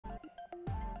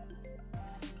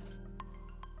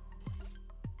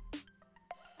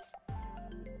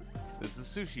This is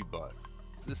Sushi Bot.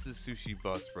 This is Sushi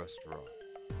Bot's restaurant.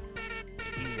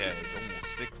 He has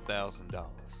almost $6,000.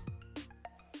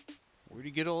 Where'd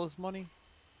he get all his money?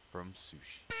 From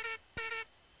sushi.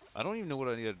 I don't even know what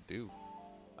I need to do.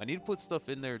 I need to put stuff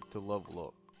in there to level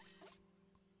up.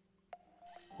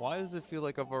 Why does it feel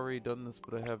like I've already done this,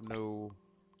 but I have no...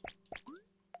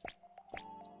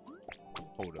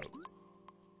 Hold up.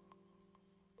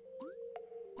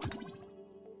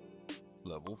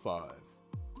 Level 5.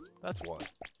 That's why.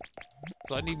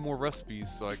 So I need more recipes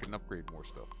so I can upgrade more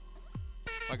stuff.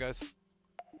 Bye, guys.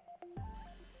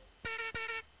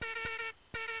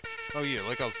 Oh yeah,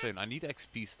 like I was saying, I need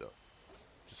XP stuff.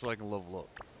 Just so I can level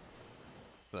up.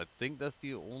 But I think that's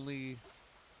the only...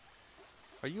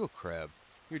 Are you a crab?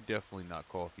 You're definitely not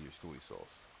coffee or soy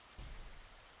sauce.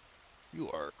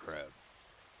 You are a crab.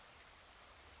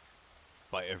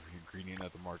 Buy every ingredient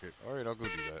at the market. Alright, I'll go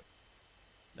do that.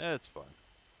 That's fine.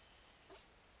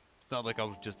 It's not like I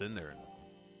was just in there or nothing.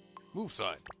 Move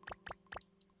sign.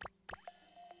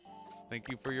 Thank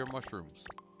you for your mushrooms.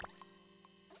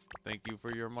 Thank you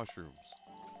for your mushrooms.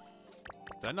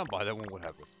 Did I not buy that one? What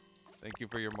happened? Thank you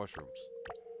for your mushrooms.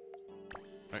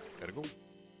 Alright, gotta go.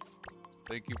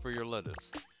 Thank you for your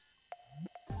lettuce.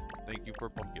 Thank you for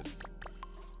pumpkins.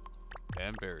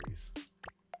 And berries.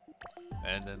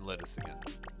 And then lettuce again.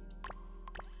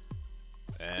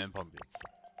 And pumpkins.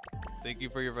 Thank you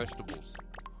for your vegetables.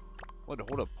 What?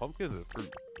 Hold up. Pumpkins are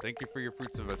fruit. Thank you for your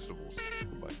fruits and vegetables.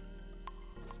 Goodbye.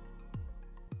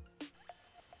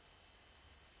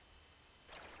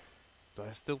 Do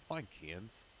I still find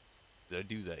cans? Did I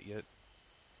do that yet?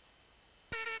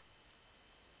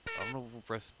 I don't know what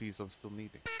recipes I'm still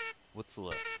needing. What's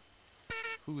left?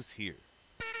 Who's here?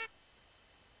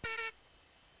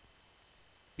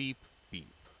 Beep, beep.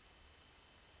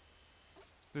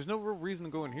 There's no real reason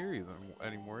to go in here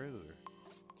anymore either.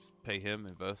 Just pay him,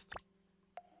 invest.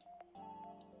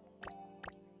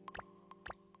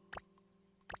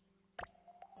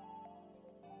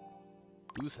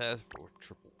 Who's has for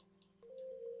triple?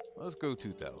 Let's go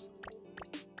 2,000.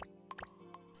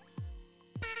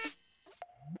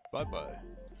 Bye-bye.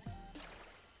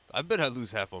 I bet I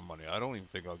lose half on money. I don't even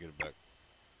think I'll get it back.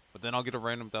 But then I'll get a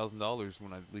random $1,000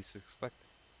 when I least expect it.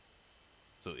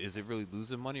 So is it really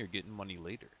losing money or getting money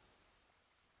later?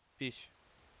 Fish.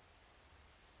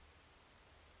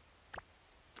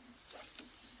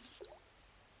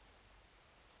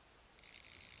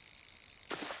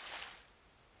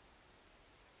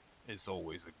 It's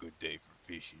always a good day for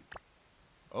fishing.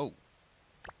 Oh.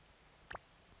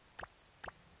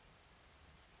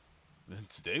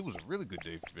 Today was a really good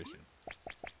day for fishing.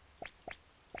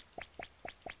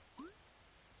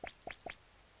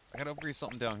 I gotta upgrade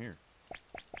something down here.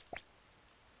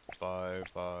 5,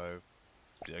 5.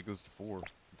 See, that goes to 4. I'm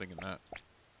thinking that.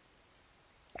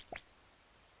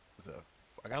 What's that?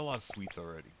 I got a lot of sweets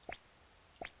already.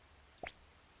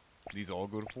 These all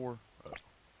go to 4? Oh.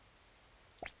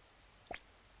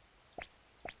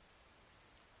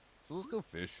 So let's go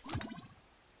fish.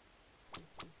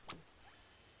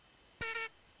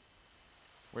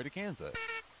 Where the cans at?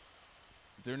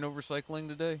 Is there no recycling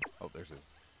today? Oh, there's a...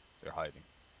 They're hiding.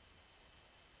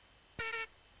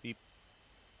 Beep.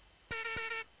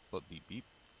 But beep beep.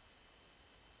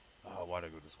 Oh, why'd I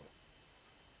go this way?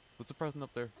 What's the present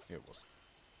up there? Here it was.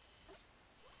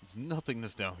 There's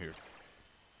nothingness down here.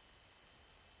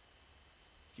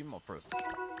 Give me my present.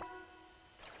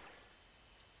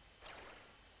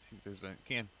 See if there's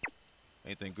any...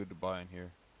 Anything good to buy in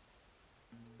here.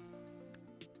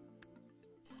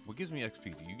 What gives me XP?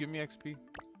 Do you give me XP?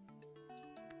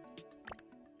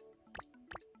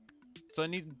 So I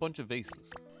need a bunch of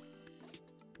vases.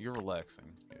 You're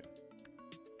relaxing. Yeah.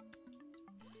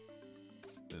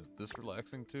 Is this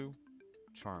relaxing too?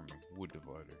 Charming. Wood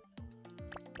divider.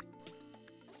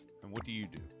 And what do you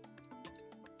do?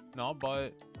 No, I'll buy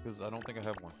it because I don't think I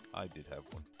have one. I did have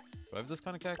one. Do I have this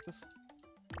kind of cactus?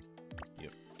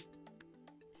 Yep.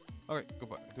 Alright, go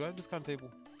buy. Do I have this kind of table?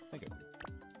 I think I do.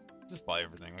 Just buy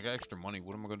everything. I got extra money.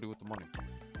 What am I gonna do with the money?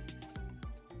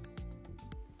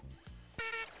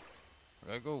 I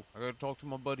gotta go. I gotta talk to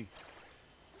my buddy.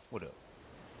 What up?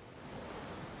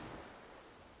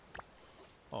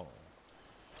 Oh.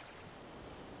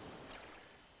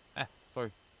 Ah,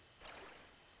 sorry.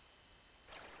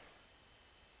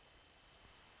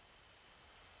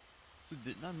 So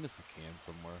didn't I miss a can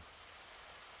somewhere?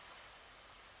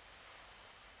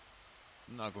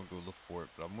 I'm not gonna go look for it,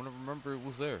 but I'm gonna remember it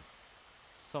was there.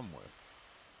 Somewhere.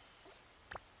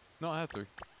 No, I have 3.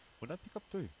 What did I pick up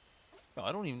 3? No,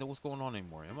 I don't even know what's going on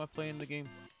anymore. Am I playing the game?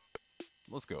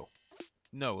 Let's go.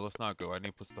 No, let's not go. I need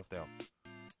to put stuff down.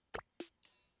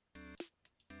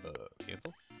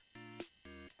 Cancel.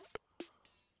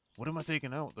 What am I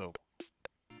taking out, though?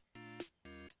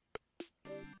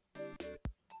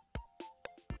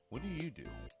 What do you do?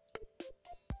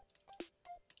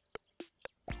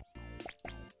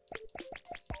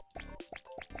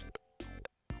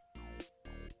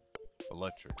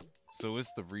 Electric. So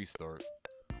it's the restart.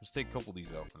 Let's take a couple of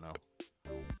these out for now.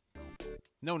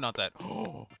 No, not that.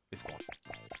 Oh, it's gone.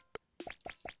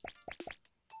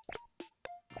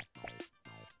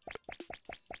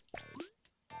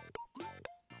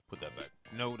 Put that back.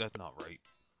 No, that's not right.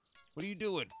 What are you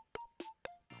doing?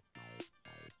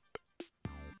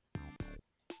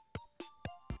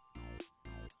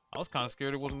 I was kind of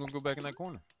scared it wasn't going to go back in that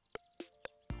corner.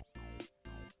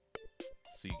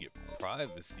 So you get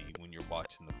privacy when you're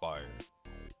watching the fire.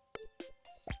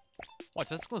 Watch,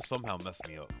 that's going to somehow mess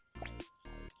me up.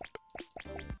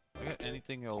 I got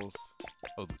anything else?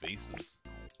 Oh, the bases.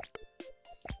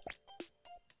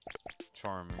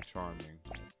 Charming, charming.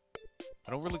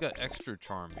 I don't really got extra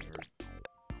charming or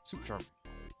super charming.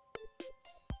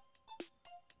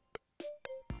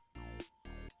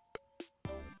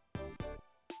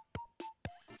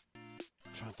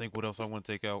 I'm trying to think what else I want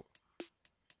to take out.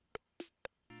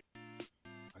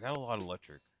 I got a lot of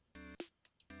electric.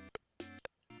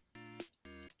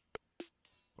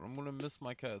 But I'm gonna miss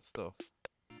my cat stuff.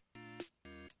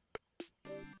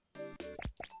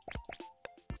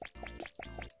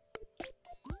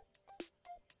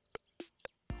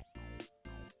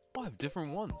 Oh, I have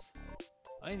different ones.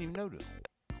 I didn't even notice.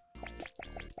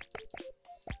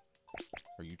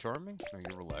 Are you charming? No,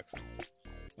 you're relaxing.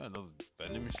 Got another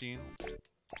vending machine.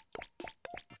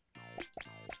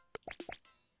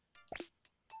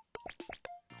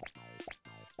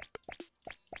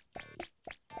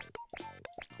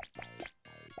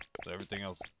 So everything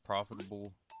else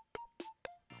profitable.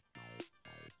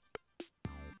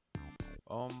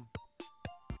 So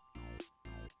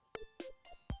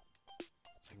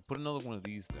I can put another one of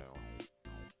these down.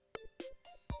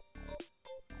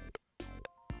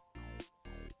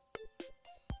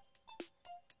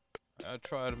 I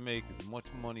try to make as much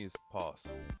money as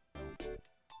possible.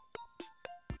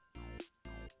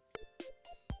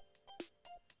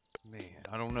 Man,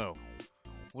 I don't know.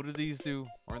 What do these do?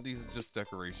 Aren't these just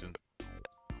decoration?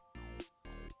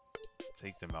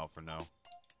 Take them out for now.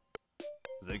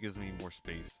 Because that gives me more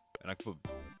space. And I can put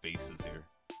bases here.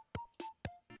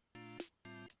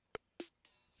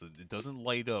 So it doesn't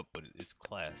light up, but it's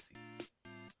classy.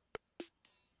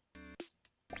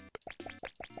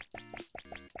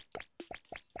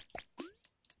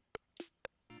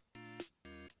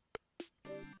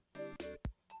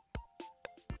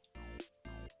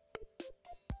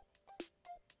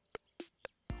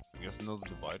 I guess another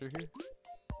divider here?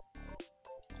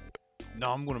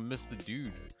 No, I'm gonna miss the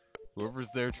dude.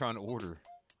 Whoever's there trying to order.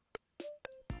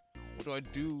 What do I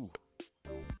do?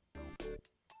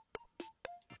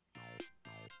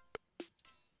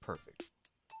 Perfect.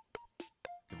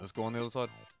 Okay, let's go on the other side.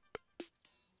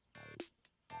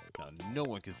 Now, no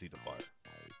one can see the fire.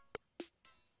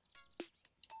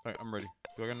 Alright, I'm ready.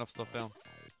 Do I got enough stuff down?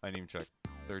 I didn't even check.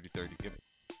 30-30. Yep.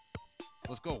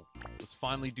 Let's go. Let's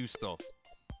finally do stuff.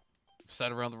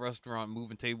 Sat around the restaurant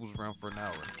moving tables around for an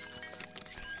hour.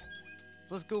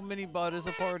 Let's go, Minibot. It's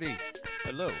a party.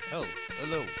 Hello. Hello.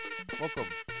 Hello. Welcome.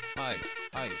 Hi.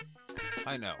 Hi.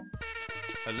 Hi now.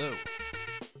 Hello.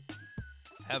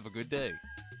 Have a good day.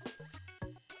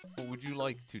 What would you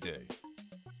like today?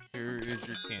 Here is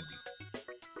your candy.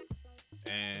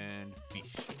 And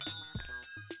fish.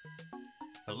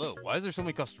 Hello. Why is there so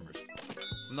many customers?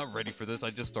 I'm not ready for this. I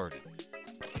just started.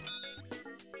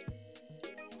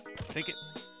 Take it.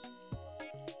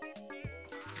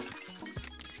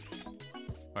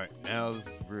 Alright, now this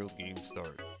is the real game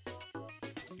start.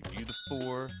 Give you the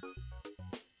 4.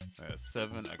 I got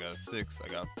 7, I got 6, I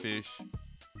got fish.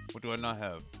 What do I not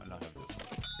have? I not have this.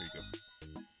 Here you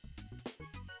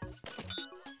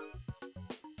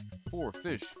go. 4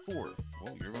 fish, 4.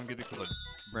 Well, you're gonna get it because I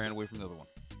ran away from the other one.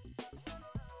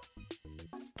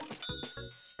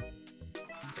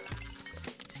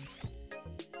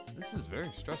 This is very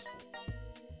stressful.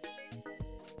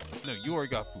 No, you already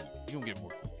got food. You don't get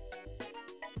more food.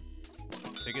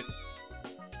 Take it.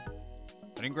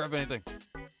 I didn't grab anything.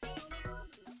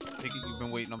 Take it. You've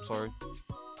been waiting. I'm sorry.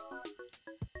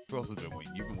 Who else has been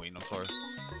waiting? You've been waiting. I'm sorry.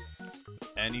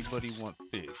 Anybody want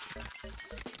fish?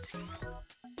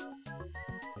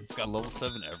 Got level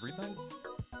 7 everything?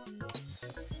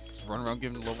 Just run around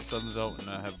giving the level 7s out and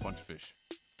I have a bunch of fish.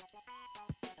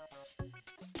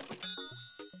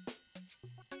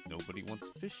 Nobody wants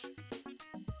fish?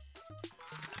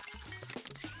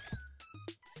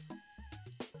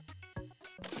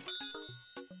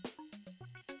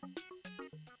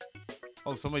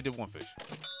 Oh, somebody did one fish.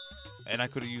 And I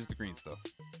could have used the green stuff.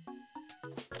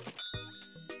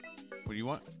 What do you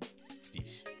want?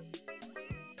 Fish.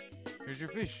 Here's your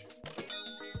fish.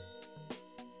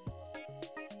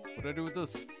 What do I do with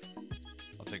this?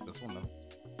 I'll take this one though.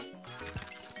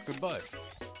 Goodbye.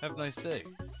 Have a nice day.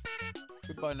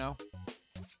 Goodbye now.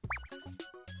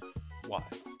 Why?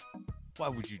 Why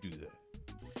would you do that?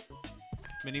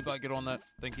 Minibot, get on that.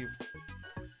 Thank you.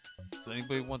 Does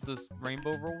anybody want this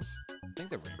rainbow rolls? I think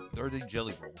they're rainbow. Or are they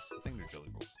jelly rolls? I think they're jelly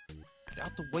rolls. Get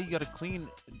out the way, you gotta clean,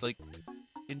 like,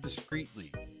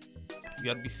 indiscreetly. You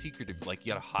gotta be secretive. Like,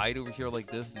 you gotta hide over here like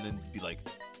this and then be like,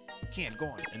 can't go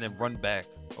on. And then run back.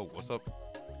 Oh, what's up?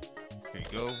 Here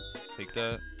you go. Take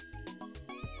that.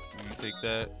 You take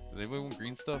that. Does anybody want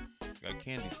green stuff? Got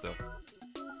candy stuff.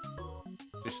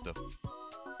 Fish stuff.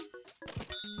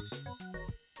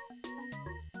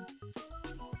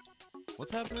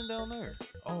 What's happening down there?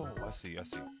 Oh, I see, I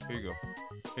see. Here you go.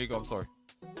 Here you go, I'm sorry.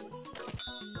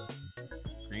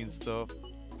 Green stuff.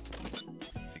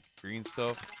 Take green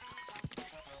stuff.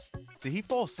 Did he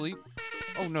fall asleep?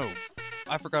 Oh no.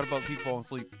 I forgot about he falling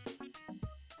asleep.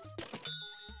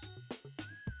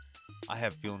 I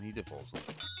have a feeling he did fall asleep.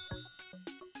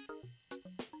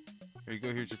 Here you go,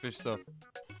 here's your fish stuff.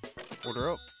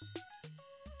 Order up.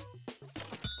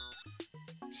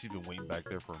 She's been waiting back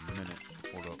there for a minute.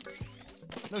 Hold up.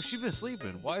 No, she's been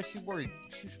sleeping. Why is she worried?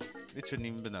 It shouldn't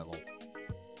even been that long.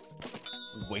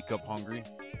 Wake up hungry.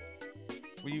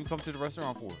 What do you come to the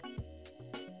restaurant for?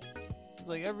 It's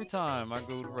like every time I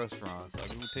go to restaurants, I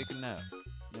go take a nap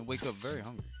and wake up very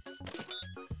hungry.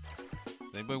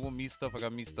 Does anybody want meat stuff? I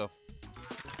got meat stuff.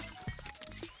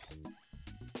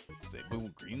 Does anybody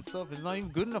want green stuff? It's not even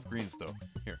good enough green stuff.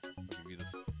 Here, I'll give you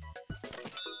this.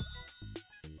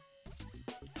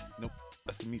 Nope,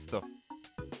 that's the meat stuff.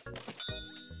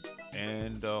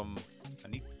 And, I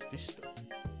need fish stuff.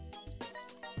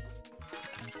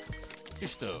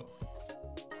 Fish stuff.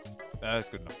 That's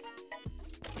good enough.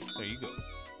 There you go.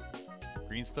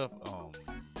 Green stuff,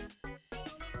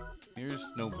 here's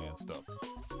snowman stuff.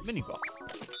 Mini box.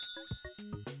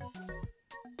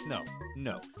 No,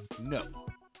 no, no,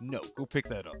 no. Go pick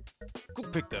that up. Go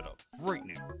pick that up right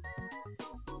now.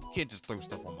 You can't just throw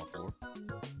stuff on my floor.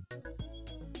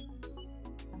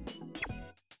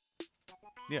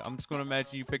 Yeah, I'm just gonna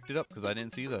imagine you picked it up because I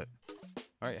didn't see that.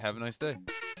 Alright, have a nice day.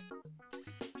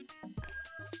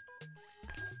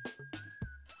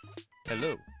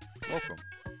 Hello. Welcome.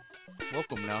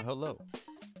 Welcome now, hello.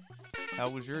 How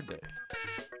was your day?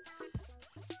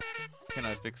 Can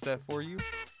I fix that for you?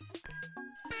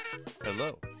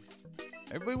 Hello.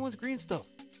 Everybody wants green stuff.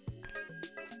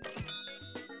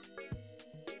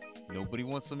 Nobody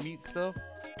wants some meat stuff?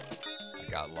 I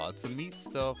got lots of meat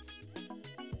stuff.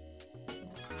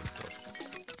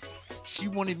 She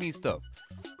wanted meat stuff.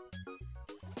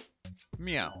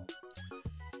 Meow.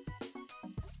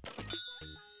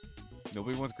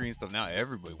 Nobody wants green stuff. Now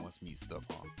everybody wants meat stuff,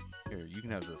 huh? Here, you can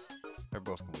have this.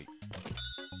 Everybody else can wait.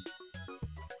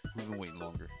 Who's been waiting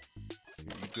longer?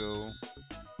 Here you go.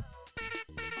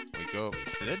 Wake up.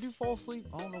 Did that dude fall asleep?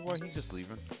 I don't know why he's just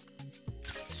leaving.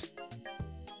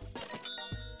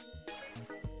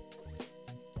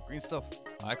 Green stuff.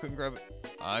 I couldn't grab it.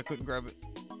 I couldn't grab it.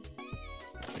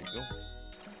 There you go.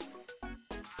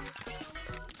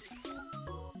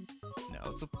 Now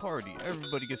it's a party.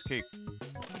 Everybody gets cake.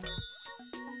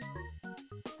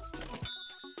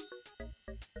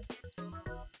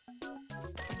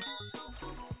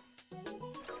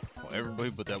 Well, everybody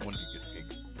but that one dude gets cake.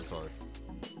 I'm sorry.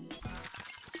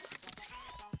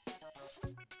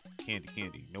 Candy,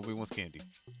 candy. Nobody wants candy.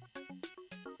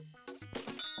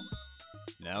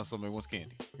 Now somebody wants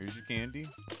candy. Here's your candy.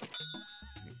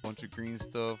 A bunch of green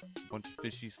stuff. A bunch of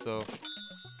fishy stuff.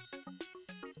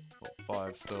 About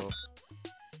 5 stuff.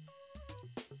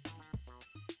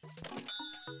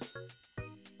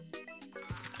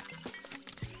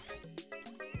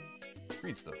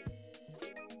 Green stuff.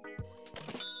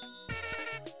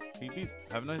 Beep beep.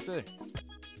 Have a nice day.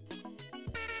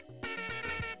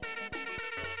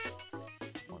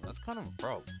 Well, that's kind of a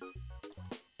problem.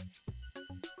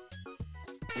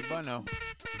 Goodbye now.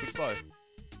 Goodbye.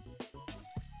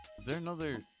 Is there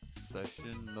another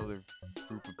session? Another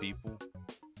group of people?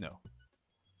 No.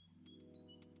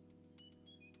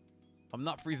 I'm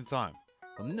not freezing time.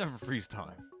 I'll never freeze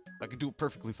time. I can do it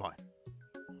perfectly fine.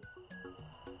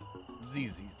 Z.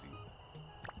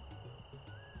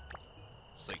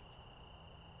 Safe.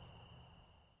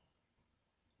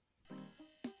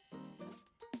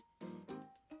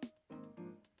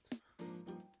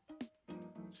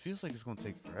 This feels like it's gonna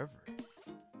take forever.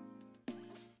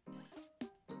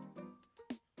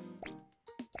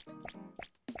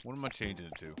 What am I changing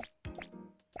it to?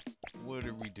 What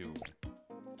are we doing?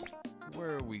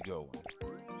 Where are we going?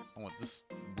 I want this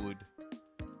wood.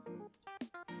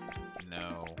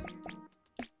 No.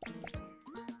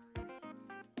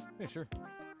 Yeah, sure.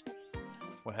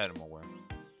 What hat am I wearing?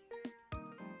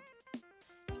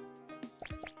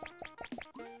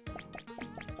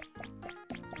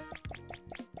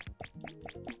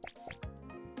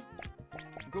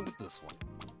 Go with this one.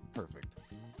 Perfect.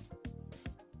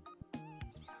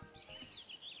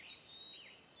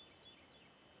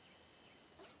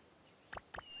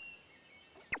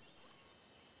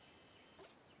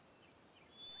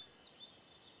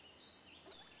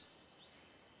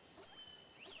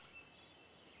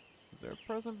 Is there a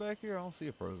present back here? I don't see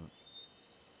a present.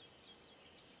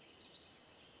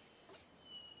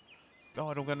 Oh,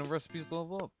 I don't got no recipes to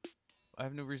level up. I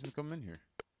have no reason to come in here.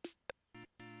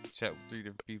 Chat with 3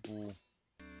 different people.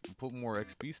 Put more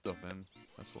XP stuff in.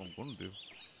 That's what I'm gonna do.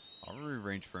 I'll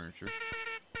rearrange furniture.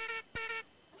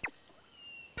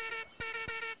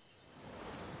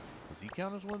 Does he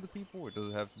count as one of the people, or does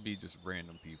it have to be just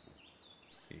random people?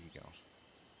 Yeah, he counts.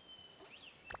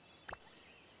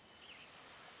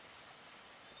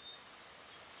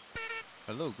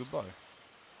 Hello, goodbye.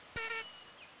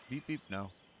 Beep beep now.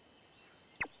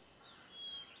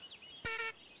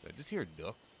 Did I just hear a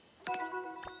duck?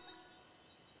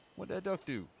 What'd that duck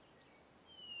do?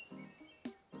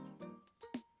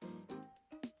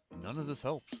 None of this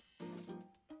helps.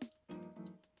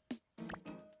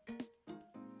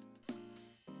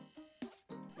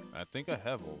 I think I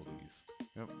have all of these.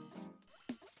 Yep.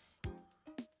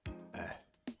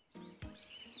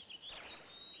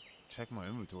 Check my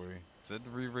inventory. It said to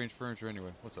rearrange furniture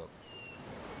anyway. What's up?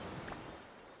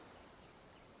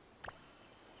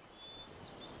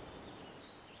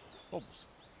 Bubbles.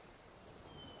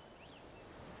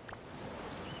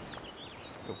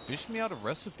 Yo, fish me out a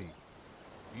recipe.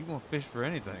 You gonna fish for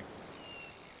anything?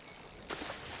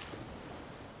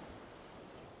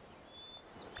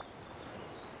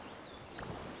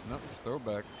 Nope, just throw it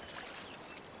back.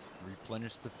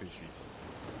 Replenish the fishies.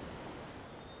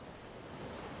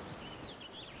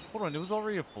 Hold on, it was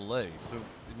already a fillet, so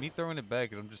me throwing it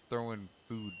back, I'm just throwing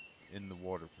food in the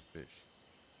water for fish.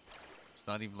 It's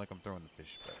not even like I'm throwing the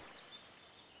fish back.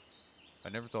 I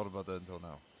never thought about that until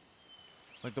now.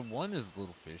 Like, the one is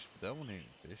little fish, but that one ain't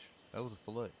a fish. That was a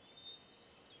fillet.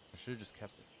 I should have just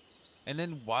kept it. And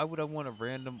then why would I want a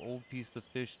random old piece of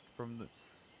fish from the...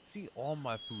 See, all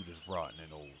my food is rotten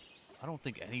and old. I don't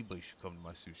think anybody should come to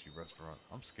my sushi restaurant.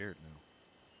 I'm scared now.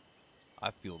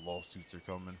 I feel lawsuits are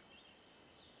coming.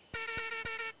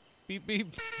 Beep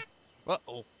beep.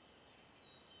 Uh-oh.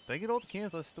 Did I get all the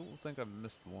cans? I still think I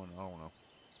missed one. I don't know.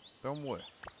 Throw them away.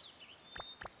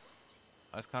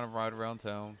 I just kind of ride around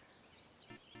town.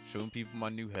 Showing people my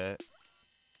new hat.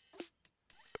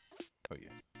 Oh yeah.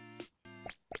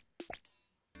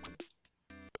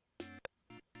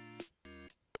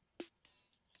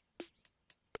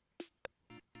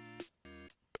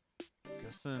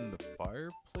 Guessing the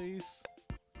fireplace?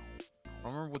 I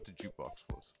don't remember what the jukebox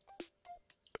was.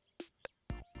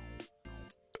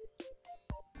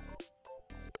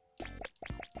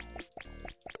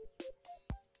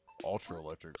 Ultra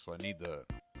electric, so I need that.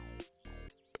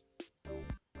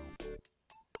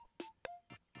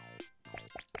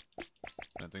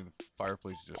 And I think the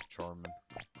fireplace is just charming.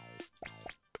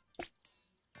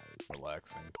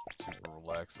 Relaxing. Super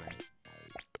relaxing.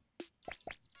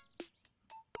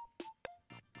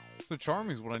 So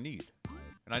charming is what I need.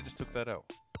 And I just took that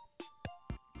out.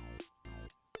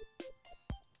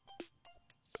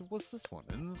 So what's this one?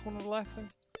 Isn't this one relaxing?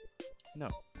 No.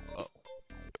 Uh-oh.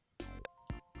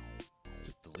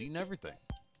 Just deleting everything.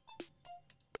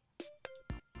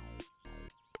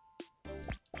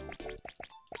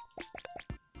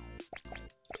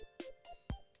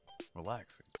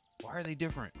 Relaxing. Why are they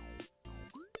different?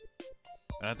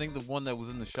 And I think the one that was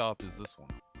in the shop is this one.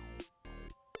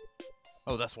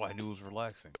 Oh, that's why I knew it was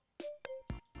relaxing.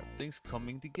 Everything's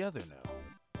coming together now.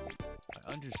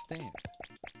 I understand.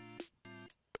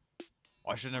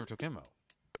 Oh, I should have never took him out.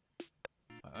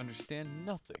 I understand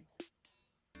nothing.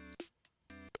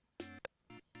 I'm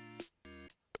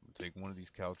gonna take one of these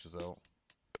couches out.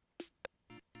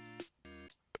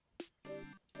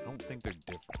 I don't think they're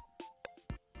different.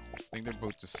 I think they're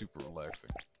both just super relaxing.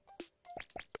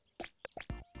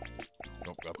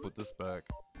 Nope, gotta put this back.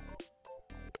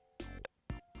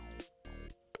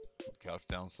 Put the couch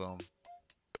down some.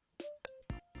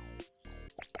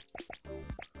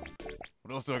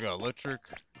 What else do I got? Electric.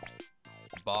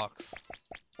 Box.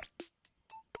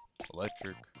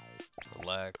 Electric.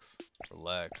 Relax.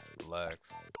 Relax.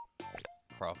 Relax.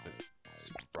 Profit.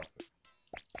 Super profit.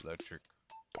 Electric.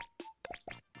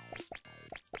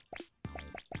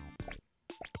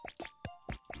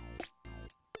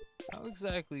 How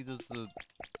exactly does the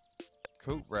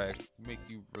coat rack make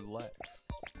you relaxed?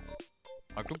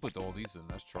 I could put all these in.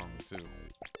 That's charming too.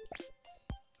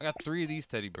 I got 3 of these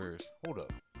teddy bears. Hold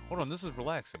up. Hold on. This is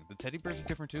relaxing. The teddy bears are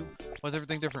different too? Why is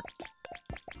everything different?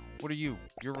 What are you?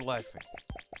 You're relaxing.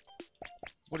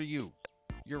 What are you?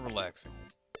 You're relaxing.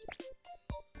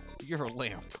 You're a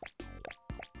lamp.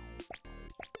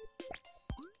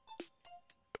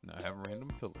 Now I have a random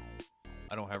pillar.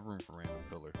 I don't have room for random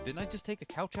pillar. Didn't I just take a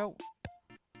couch out?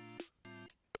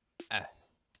 Ah.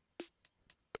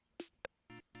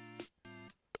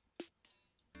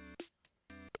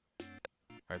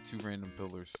 Alright, 2 random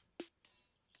pillars.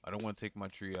 I don't want to take my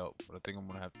tree out, but I think I'm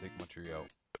going to have to take my tree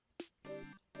out.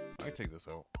 I can take this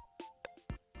out.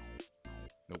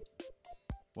 Nope.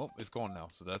 Well, it's gone now,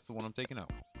 so that's the one I'm taking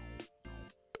out.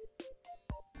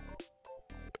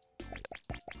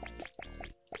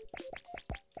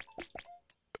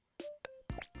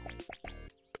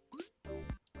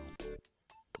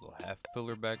 Little half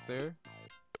pillar back there.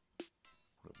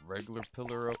 Put a regular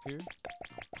pillar up here.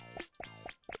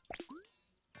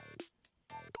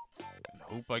 And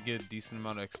hope I get a decent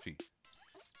amount of XP.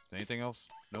 Anything else?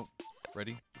 Nope.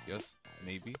 Ready? Yes.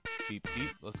 Maybe. Beep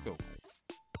beep. Let's go.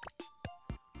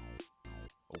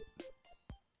 Open.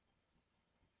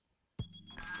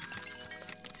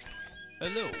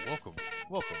 Hello. Welcome.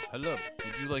 Welcome. Hello.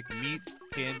 Would you like meat,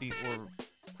 candy, or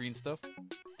green stuff?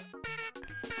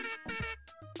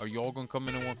 Are you all gonna come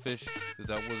in and want fish? Is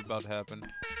that what's about to happen?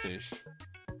 Fish.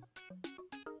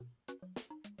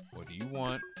 What do you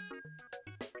want?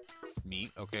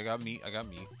 Meat. Okay, I got meat. I got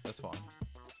meat. That's fine.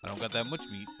 I don't got that much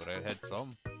meat, but I had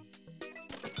some.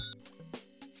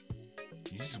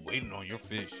 You just waiting on your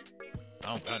fish. I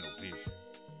don't got no fish.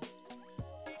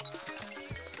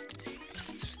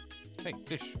 Hey,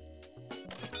 fish.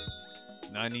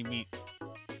 Now I need meat.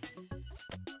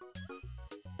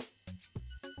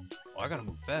 Oh, I gotta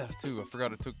move fast too. I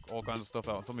forgot I took all kinds of stuff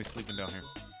out. Somebody's sleeping down here.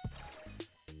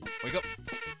 Wake up!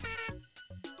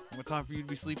 What time for you to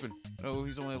be sleeping? No,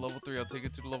 he's only at level 3. I'll take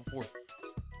it to the level 4.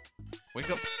 Wake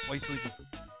up! Why are you sleeping?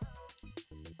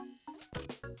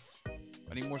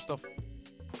 I need more stuff.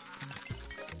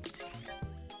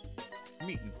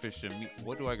 Meat and fish and meat.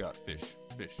 What do I got? Fish.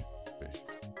 Fish. Fish.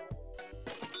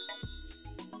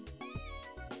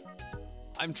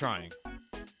 I'm trying.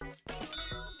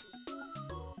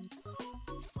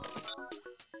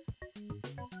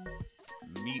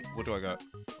 Meat. What do I got?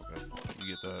 Okay. You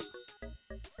get that.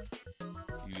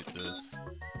 You get this.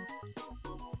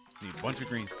 Need a bunch of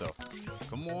green stuff.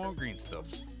 Come on, green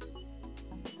stuffs.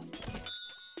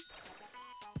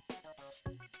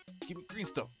 Give me green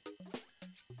stuff.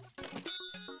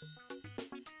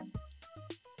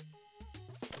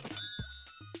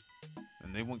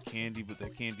 And they want candy, but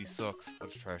that candy sucks. I'll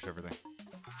just trash everything.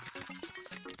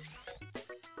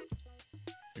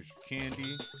 Here's your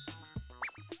candy.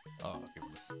 Oh, give me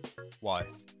this. Why?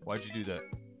 Why'd you do that?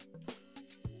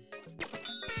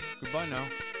 Goodbye now.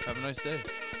 Have a nice day.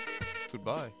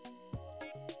 Goodbye.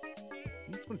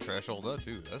 I'm just gonna trash all that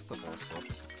too. That stuff all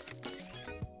sucks.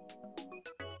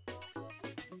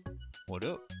 What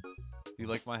up? You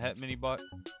like my hat, mini bot?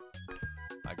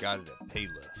 I got it at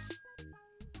Payless.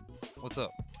 What's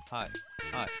up? Hi.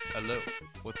 Hi. Hello.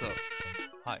 What's up?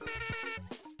 Hi.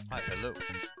 Hi. Hello.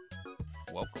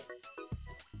 Welcome.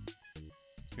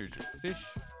 Here's your fish.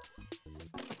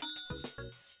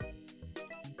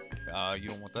 You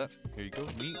don't want that. Here you go.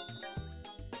 Meat.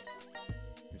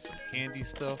 Here's some candy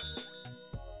stuffs.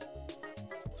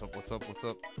 What's up? What's up? What's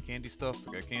up? Candy stuffs.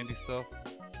 I got candy stuff.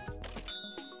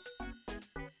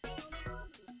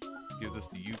 Give this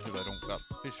to you because I don't got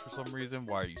fish for some reason.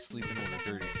 Why are you sleeping on a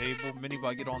dirty table?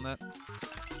 Minibot, get on that.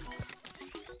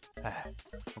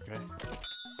 Okay.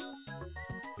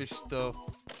 Fish stuff.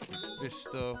 Fish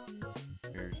stuff.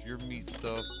 Here's your meat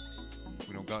stuff.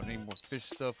 We don't got any more fish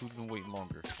stuff. Who's been waiting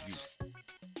longer? You.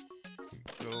 Here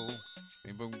you go.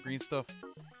 Anybody want green stuff?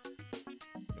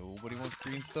 Nobody wants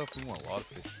green stuff. We want a lot of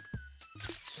fish.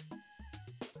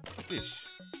 Fish.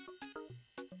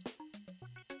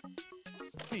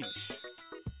 Fish.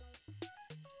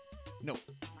 No.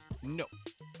 No.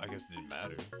 I guess it didn't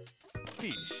matter.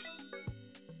 Fish.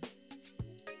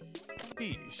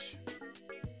 Fish.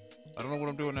 I don't know what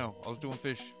I'm doing now. I was doing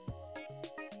fish.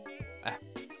 Ah.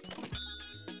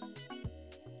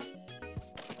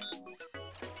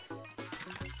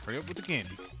 Hurry up with the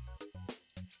candy.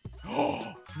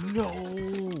 Oh, no.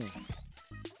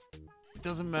 It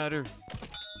doesn't matter.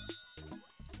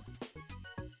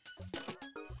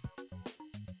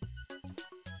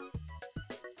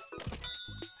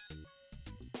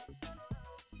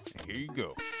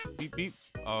 beep, beep.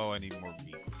 Oh, I need more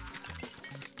meat.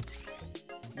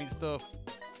 Meat stuff.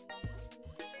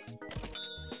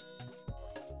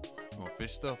 You want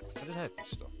fish stuff? I did have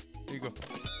fish stuff. Here you go.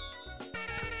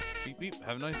 Beep, beep.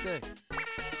 Have a nice day.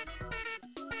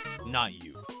 Not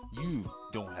you. You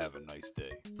don't have a nice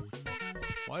day.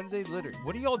 Why did they litter?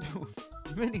 What are y'all doing?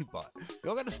 Minibot.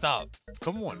 Y'all gotta stop.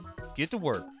 Come on. Get to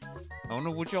work. I don't know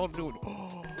what y'all doing.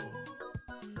 Oh,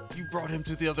 you brought him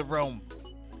to the other realm.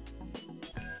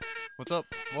 What's up?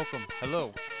 Welcome.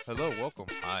 Hello. Hello. Welcome.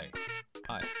 Hi.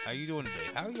 Hi. How you doing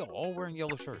today? How are y'all all wearing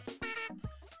yellow shirts?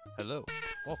 Hello.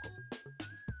 Welcome.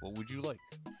 What would you like?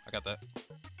 I got that.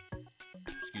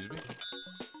 Excuse me.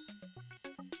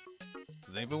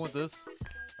 Does anybody want this?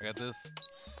 I got this.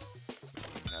 You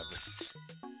can have it.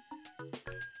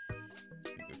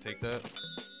 You go take that.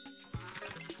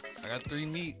 I got 3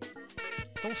 meat.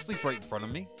 Don't sleep right in front of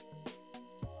me.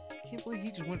 I can't believe he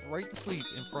just went right to sleep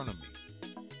in front of me.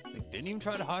 Like, didn't even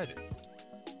try to hide it.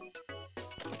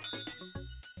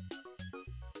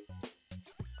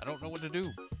 I don't know what to do.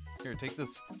 Here, take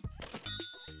this.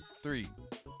 3.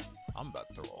 I'm about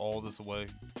to throw all this away.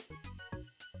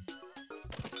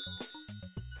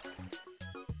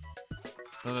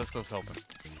 None of that stuff's helping.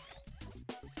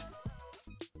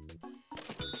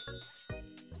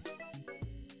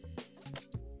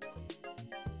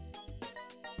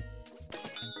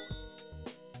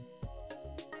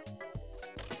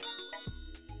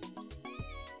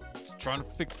 Just trying to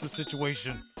fix the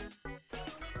situation.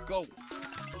 Go.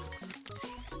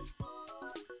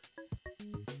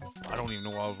 I don't even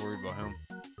know why I was worried about him.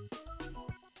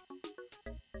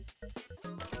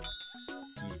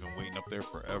 He's been waiting up there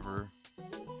forever.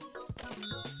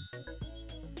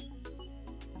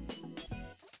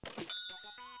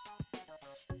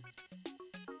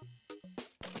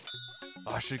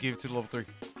 Oh, I should have gave it to the level 3.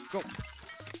 Go.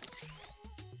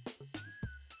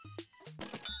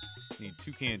 Need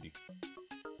 2 candy.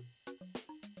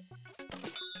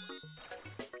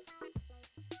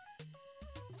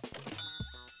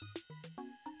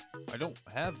 I don't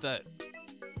have that.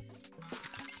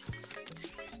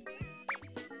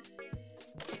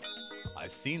 I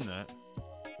seen that.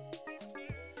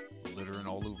 Littering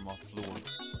all over my floor.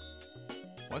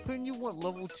 Why couldn't you want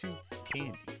level 2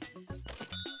 candy?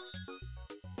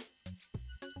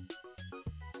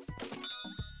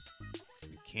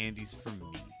 The candy's for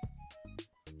me.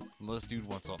 Unless dude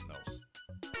wants something else.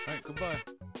 Alright, goodbye.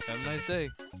 Have a nice day.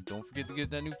 Don't forget to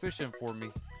get that new fish in for me.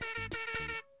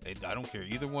 Hey, I don't care.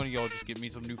 Either one of y'all just get me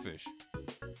some new fish.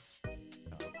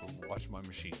 Now I'll go watch my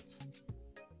machines.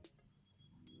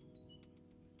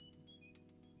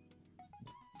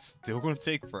 Still gonna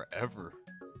take forever.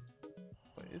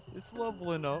 But it's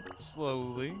leveling up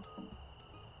slowly.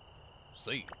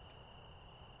 See.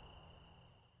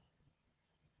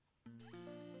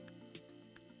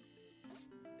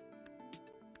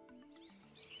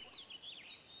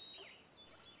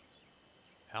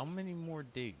 How many more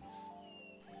days?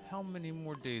 How many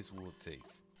more days will it take?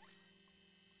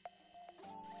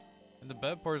 And the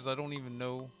bad part is I don't even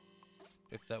know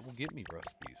if that will get me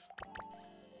recipes.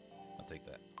 I'll take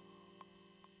that.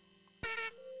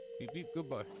 Beep beep,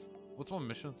 goodbye. What's my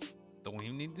missions? Don't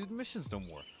even need to do the missions no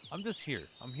more. I'm just here.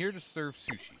 I'm here to serve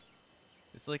sushi.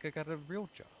 It's like I got a real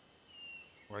job.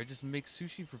 Where I just make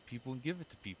sushi for people and give it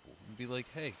to people. And be like,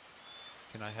 hey,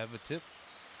 can I have a tip?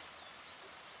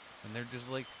 And they're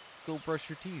just like, go brush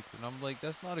your teeth. And I'm like,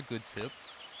 that's not a good tip.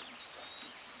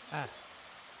 Ah.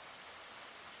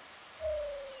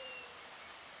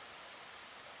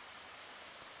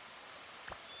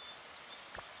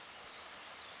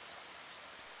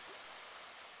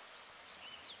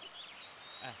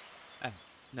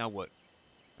 Now what?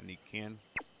 I need can.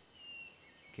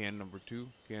 Can number 2.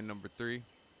 Can number 3.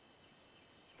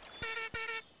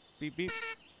 Beep, beep.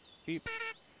 Beep.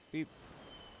 Beep.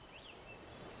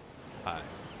 Hi.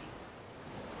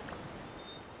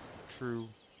 True.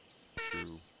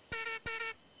 True.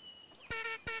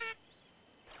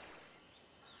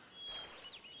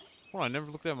 Well, I never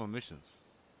looked at my missions.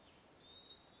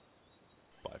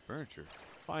 Buy furniture.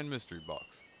 Find mystery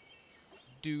box.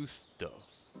 Do stuff.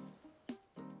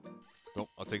 Nope,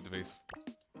 I'll take the vase.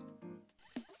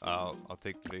 I'll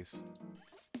take the vase.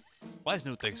 Why is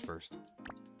no thanks first?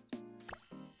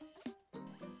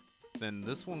 Then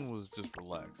this one was just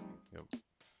relaxing. Yep.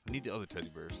 I need the other teddy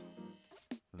bears.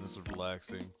 And this is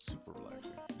relaxing, super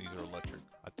relaxing. These are electric,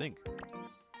 I think.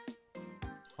 I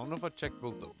don't know if I checked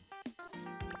both of them.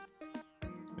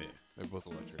 Yeah, they're both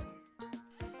electric.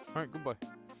 Alright, goodbye.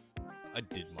 I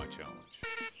did my challenge.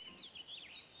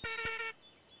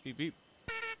 Beep beep.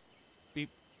 Beep.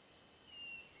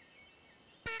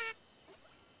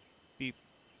 Beep.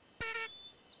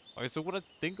 Alright, so what I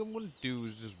think I'm gonna do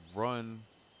is just run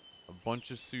a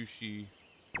bunch of sushi,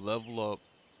 level up.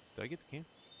 Did I get the can?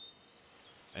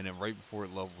 And then right before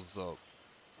it levels up,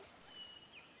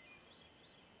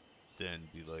 then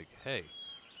be like, hey,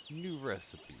 new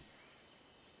recipe.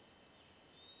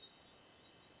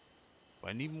 But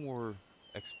I need more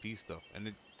XP stuff, and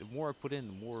the more I put in,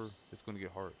 the more it's gonna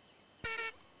get hard.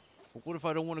 But what if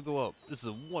I don't want to go up? This is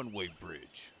a one-way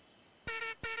bridge.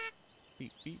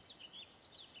 Beep, beep.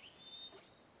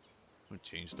 I'm gonna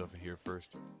change stuff in here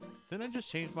first. Didn't I just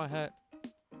change my hat?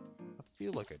 I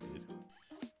feel like I did.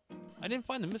 I didn't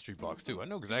find the mystery box, too. I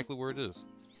know exactly where it is.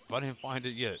 If I didn't find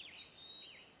it yet.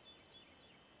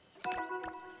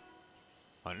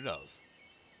 $100.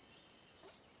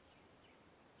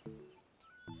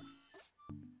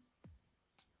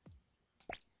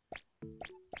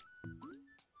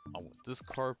 I want this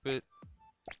carpet.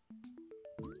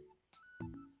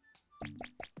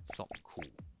 Something cool.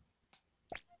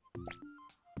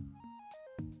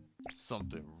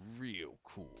 Something real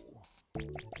cool. You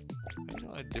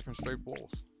know, I had different striped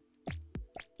walls.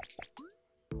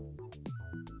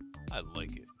 I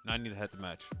like it. Now I need a hat to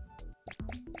match.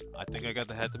 I think I got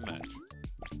the hat to match.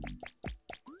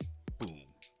 Boom.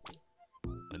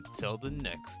 Until the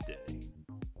next day.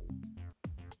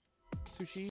 Sushi.